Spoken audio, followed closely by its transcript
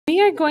We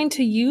are going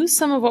to use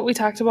some of what we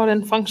talked about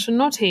in function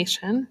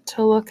notation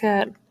to look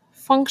at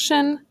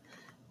function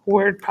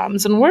word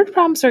problems. And word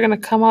problems are going to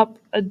come up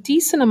a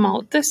decent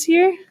amount this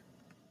year.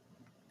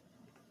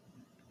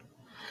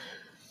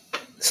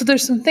 So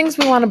there's some things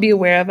we want to be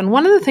aware of. And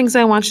one of the things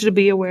I want you to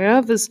be aware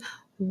of is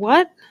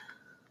what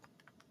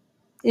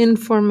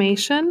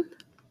information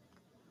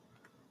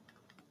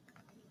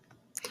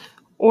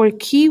or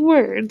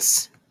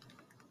keywords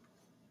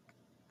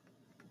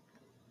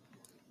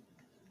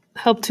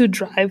help to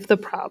drive the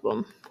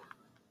problem.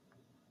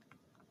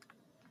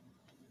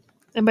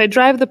 And by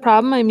drive the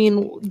problem, I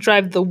mean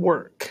drive the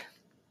work.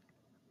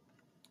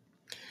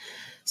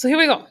 So here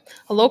we go.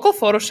 A local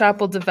Photoshop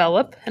will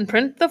develop and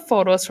print the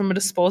photos from a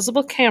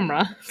disposable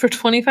camera for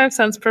 25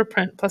 cents per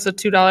print plus a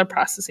 $2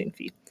 processing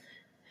fee.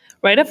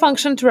 Write a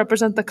function to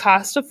represent the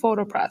cost of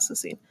photo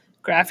processing.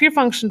 Graph your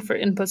function for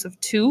inputs of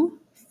 2,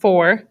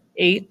 4,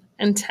 8,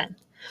 and 10.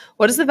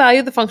 What is the value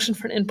of the function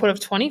for an input of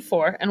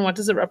 24, and what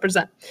does it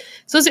represent?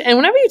 And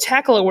whenever you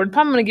tackle a word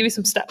problem, I'm going to give you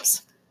some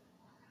steps.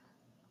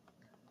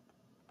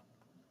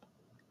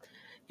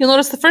 You'll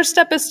notice the first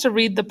step is to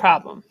read the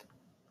problem.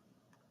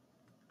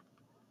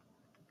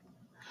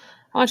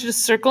 I want you to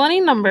circle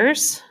any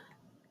numbers.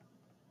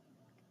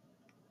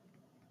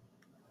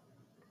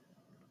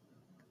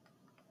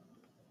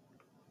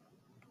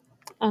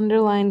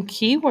 Underline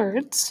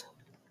keywords.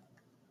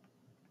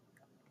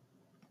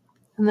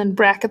 And then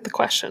bracket the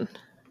question.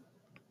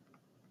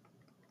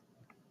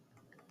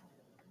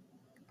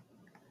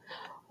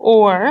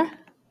 Or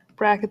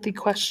bracket the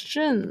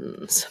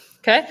questions.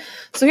 Okay,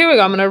 so here we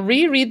go. I'm going to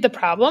reread the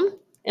problem,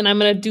 and I'm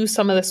going to do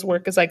some of this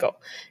work as I go.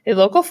 A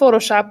local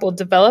Photoshop will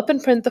develop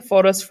and print the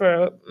photos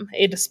for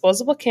a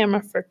disposable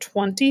camera for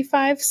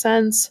 25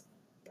 cents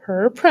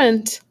per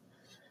print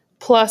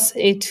plus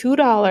a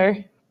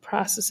 $2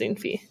 processing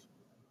fee.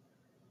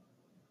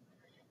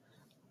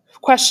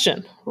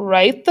 Question,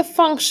 write the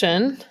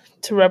function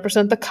to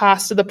represent the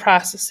cost of the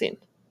processing.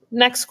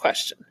 Next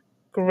question,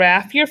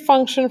 graph your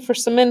function for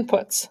some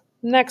inputs.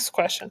 Next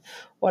question,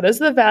 what is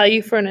the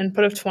value for an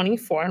input of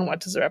 24 and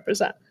what does it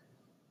represent?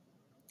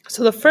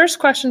 So the first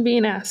question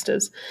being asked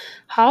is,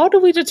 how do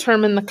we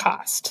determine the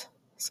cost?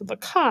 So the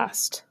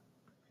cost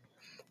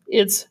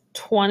is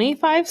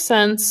 25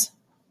 cents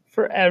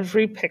for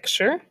every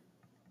picture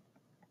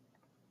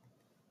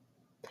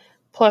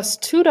plus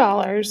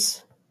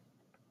 $2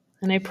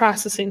 and a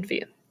processing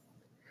fee.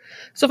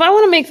 So if I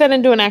want to make that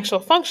into an actual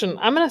function,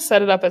 I'm going to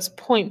set it up as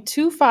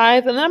 0.25,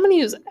 and then I'm going to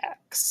use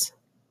x.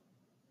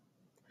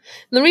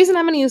 And the reason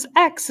I'm going to use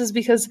x is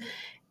because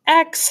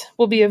x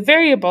will be a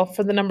variable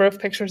for the number of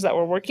pictures that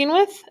we're working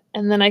with,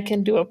 and then I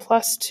can do a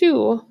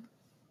 +2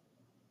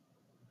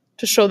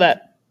 to show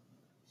that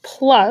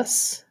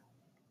plus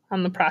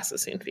on the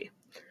processing fee.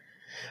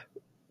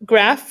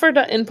 Graph for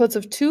the inputs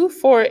of 2,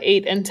 4,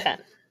 8, and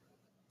 10.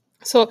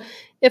 So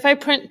if I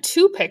print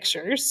 2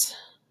 pictures,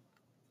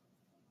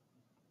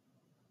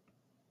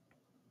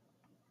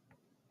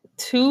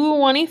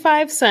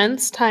 25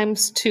 cents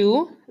times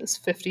 2 is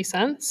 50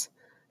 cents,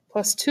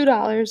 plus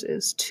 $2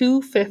 is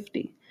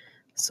 $2.50.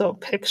 So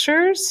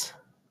pictures,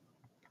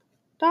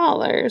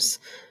 dollars,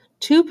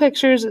 2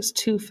 pictures is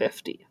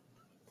 $2.50.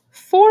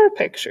 4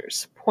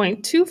 pictures,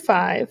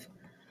 0.25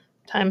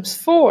 times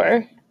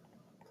 4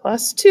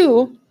 plus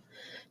 2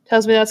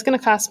 tells me that's going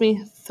to cost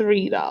me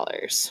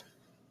 $3.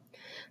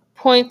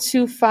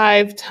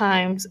 0.25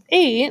 times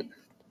 8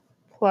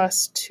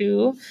 plus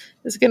 2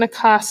 is going to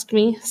cost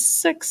me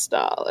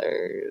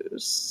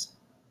 $6.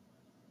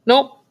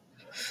 Nope.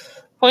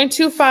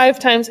 0.25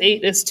 times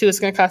 8 is 2. It's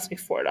going to cost me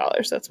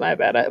 $4. That's my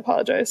bad. I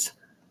apologize.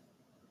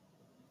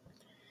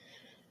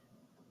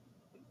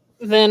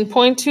 Then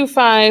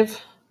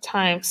 0.25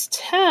 times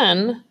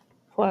 10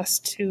 plus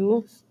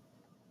 2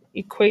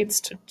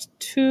 equates to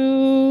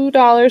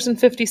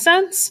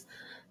 $2.50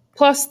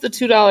 plus the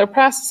 $2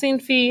 processing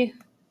fee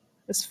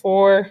is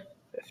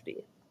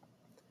 $4.50.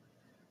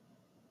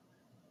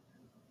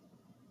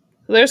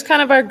 So there's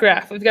kind of our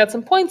graph. We've got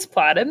some points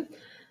plotted.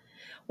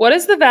 What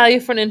is the value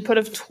for an input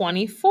of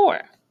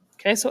 24?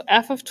 Okay, so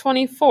f of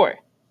 24.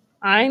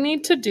 I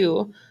need to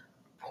do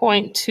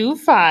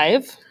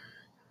 0.25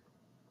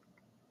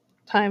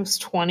 times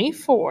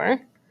 24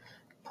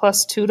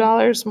 plus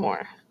 $2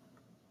 more.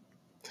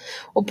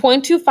 Well,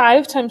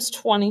 0.25 times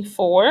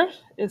 24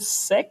 is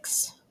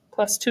 6,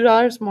 plus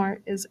 $2 more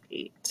is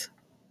 8.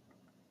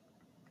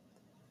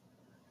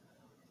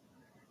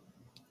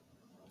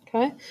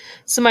 Okay,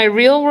 so my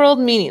real world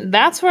meaning,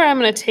 that's where I'm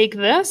going to take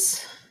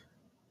this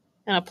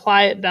and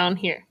apply it down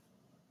here.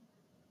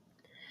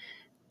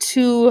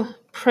 To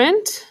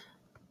print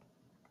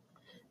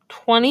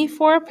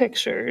 24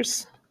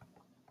 pictures,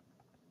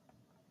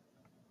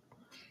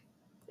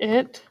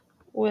 it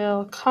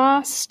will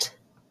cost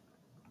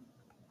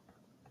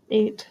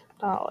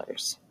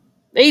 $8.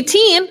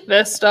 18?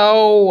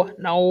 Visto.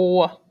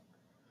 No.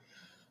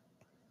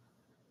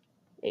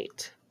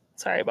 8.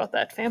 Sorry about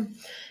that, fam.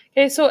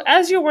 Okay, so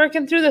as you're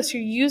working through this,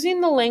 you're using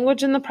the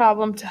language in the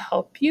problem to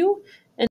help you